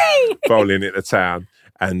Levi's, bowling into town.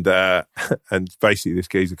 And basically this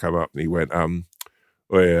geezer come up and he went, you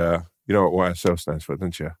know what YSL stands for,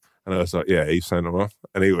 don't you? And I was like, yeah, Yves Saint Laurent.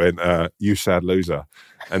 And he went, you sad loser.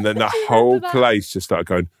 And then the whole place just started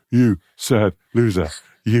going, you sad loser.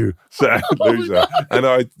 You sad loser. And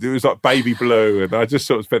it was like baby blue, and I just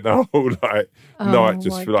sort of spent the whole night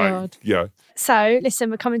just like, So,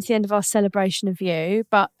 listen, we're coming to the end of our celebration of you,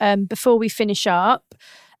 but before we finish up,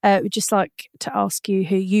 we'd just like to ask you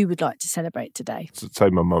who you would like to celebrate today.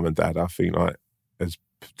 So my mum and dad, I think like there's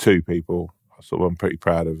two people I'm pretty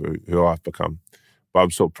proud of who I've become, but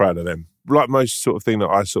I'm sort of proud of them. Like most sort of thing that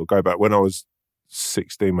I sort of go back when I was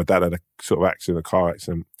 16, my dad had a sort of accident, a car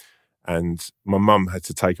accident, and my mum had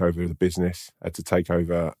to take over the business, had to take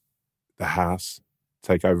over the house,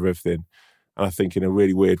 take over everything. And I think in a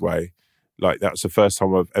really weird way, like that was the first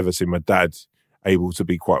time I've ever seen my dad able to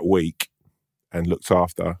be quite weak and looked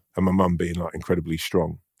after, and my mum being like incredibly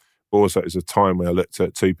strong. But also it was a time when I looked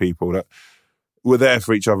at two people that were there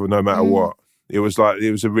for each other no matter what. It was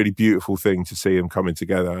a really beautiful thing to see them coming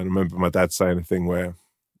together. And I remember my dad saying a thing where,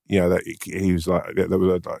 that he was like, they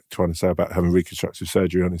were like trying to say about having reconstructive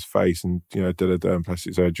surgery on his face and, and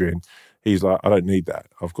plastic surgery. And he's like, I don't need that.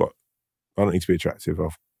 I don't need to be attractive.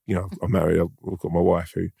 I'm married. I've got my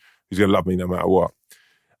wife who's going to love me no matter what.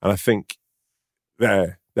 And I think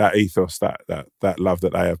that ethos, that love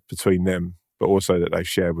that they have between them, but also that they've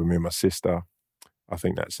shared with me and my sister, I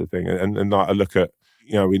think that's the thing. And like I look at,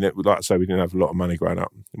 we didn't have a lot of money growing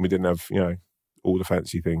up, and we didn't have, all the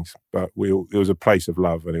fancy things, but it was a place of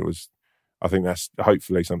love, and I think that's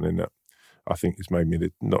hopefully something that I think has made me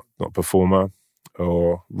not performer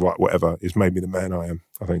or whatever. It's made me the man I am,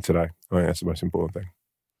 I think, today. I think that's the most important thing.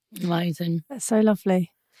 Amazing. That's so lovely.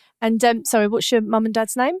 And sorry, what's your mum and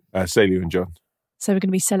dad's name? Celia and John. So we're going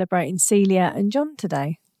to be celebrating Celia and John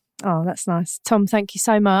today. Oh, that's nice. Tom, thank you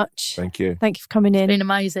so much. Thank you. Thank you for coming in. It's been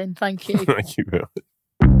amazing. Thank you. Thank you, Bill.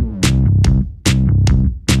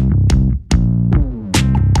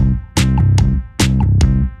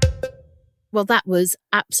 Well, that was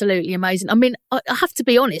absolutely amazing. I mean, I have to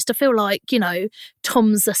be honest, I feel like,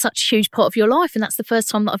 Tom's such a huge part of your life, and that's the first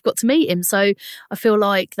time that I've got to meet him. So I feel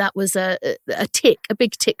like that was a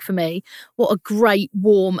big tick for me. What a great,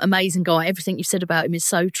 warm, amazing guy. Everything you said about him is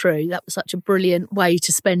so true. That was such a brilliant way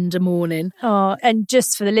to spend a morning. Oh, and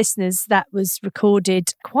just for the listeners, that was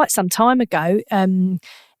recorded quite some time ago.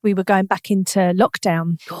 We were going back into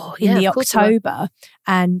lockdown in the October,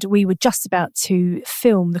 and we were just about to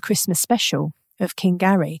film the Christmas special of King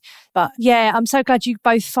Gary. But yeah, I'm so glad you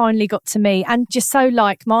both finally got to meet, and just so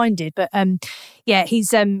like-minded. But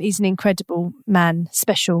he's an incredible man,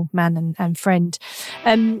 special man and friend.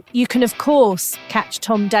 You can, of course, catch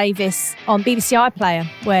Tom Davis on BBC iPlayer,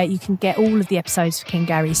 where you can get all of the episodes of King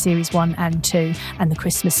Gary, Series 1 and 2, and the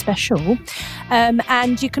Christmas special.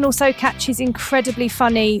 And you can also catch his incredibly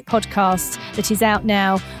funny podcast that is out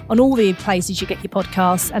now on all the places you get your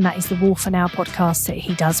podcasts, and that is the War for Now podcast that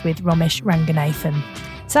he does with Ramesh Ranganathan.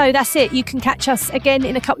 So that's it. You can catch us again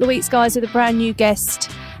in a couple of weeks, guys, with a brand new guest.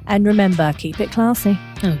 And remember, keep it classy.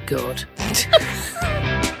 Oh, God.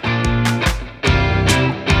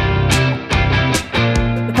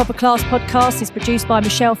 The Proper Class podcast is produced by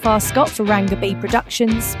Michelle Farr-Scott for Ranga B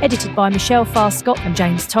Productions, edited by Michelle Farr-Scott and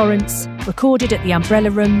James Torrance, recorded at the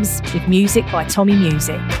Umbrella Rooms with music by Tommy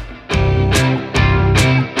Music.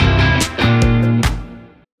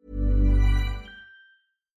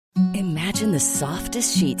 Imagine the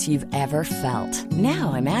softest sheets you've ever felt.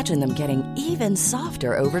 Now imagine them getting even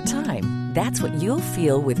softer over time. That's what you'll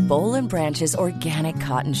feel with Boll & Branch's organic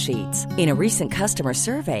cotton sheets. In a recent customer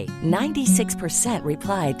survey, 96%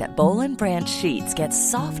 replied that Boll & Branch sheets get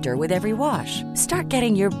softer with every wash. Start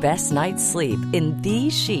getting your best night's sleep in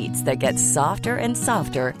these sheets that get softer and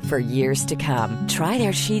softer for years to come. Try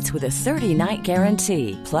their sheets with a 30-night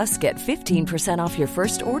guarantee. Plus, get 15% off your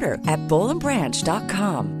first order at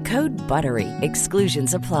bollandbranch.com. Code BUTTERY.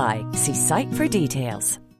 Exclusions apply. See site for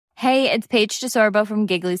details. Hey, it's Paige DeSorbo from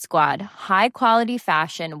Giggly Squad. High quality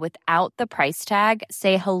fashion without the price tag.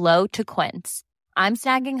 Say hello to Quince. I'm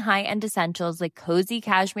snagging high-end essentials like cozy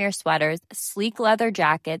cashmere sweaters, sleek leather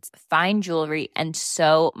jackets, fine jewelry, and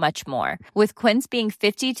so much more. With Quince being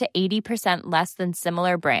 50 to 80% less than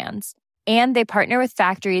similar brands. And they partner with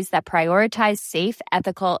factories that prioritize safe,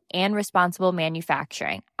 ethical, and responsible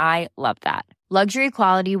manufacturing. I love that. Luxury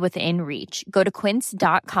quality within reach. Go to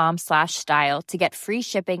quince.com/style to get free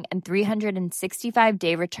shipping and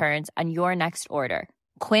 365-day returns on your next order.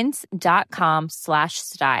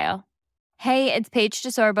 Quince.com/style. Hey, it's Paige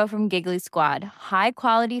DeSorbo from Giggly Squad. High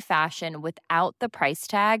quality fashion without the price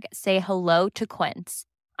tag. Say hello to Quince.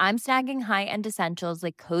 I'm snagging high-end essentials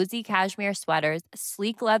like cozy cashmere sweaters,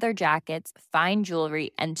 sleek leather jackets, fine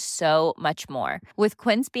jewelry, and so much more. With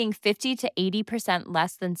Quince being 50 to 80%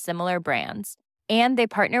 less than similar brands. And they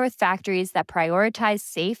partner with factories that prioritize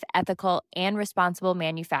safe, ethical, and responsible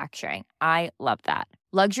manufacturing. I love that.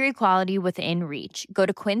 Luxury quality within reach. Go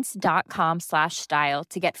to quince.com/style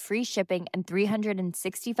to get free shipping and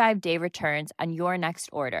 365-day returns on your next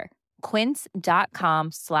order.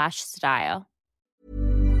 Quince.com/style.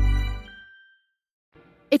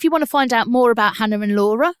 If you want to find out more about Hannah and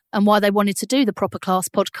Laura and why they wanted to do the Proper Class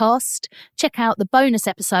podcast, check out the bonus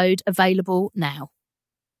episode available now.